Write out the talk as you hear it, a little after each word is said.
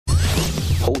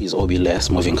Who is ObLes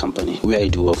Moving Company? We are a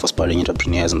duo of aspiring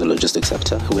entrepreneurs in the logistics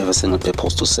sector. We have a single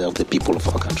purpose to serve the people of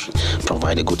our country,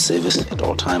 provide a good service at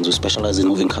all times. We specialize in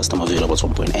moving customer vehicles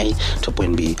from point A to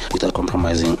point B without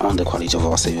compromising on the quality of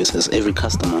our services. Every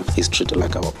customer is treated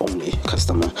like our only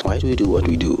customer. Why do we do what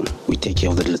we do? We take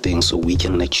care of the little things so we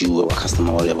can let you, our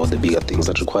customer, worry about the bigger things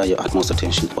that require your utmost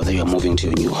attention. Whether you are moving to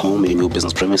your new home, your new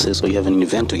business premises, or you have an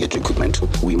event to get your equipment to,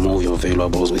 we move your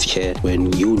valuables with care.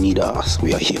 When you need us,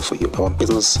 we are here for you. Our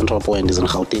business central point is in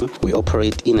Gauteng. We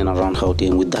operate in and around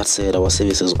Gauteng. With that said, our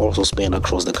services also span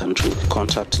across the country.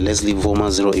 Contact Leslie Voma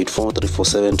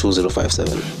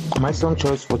 084-347-2057. My song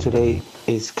choice for today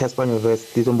is Casper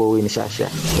Nyovest, Titombo in Shasha.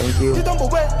 Thank you.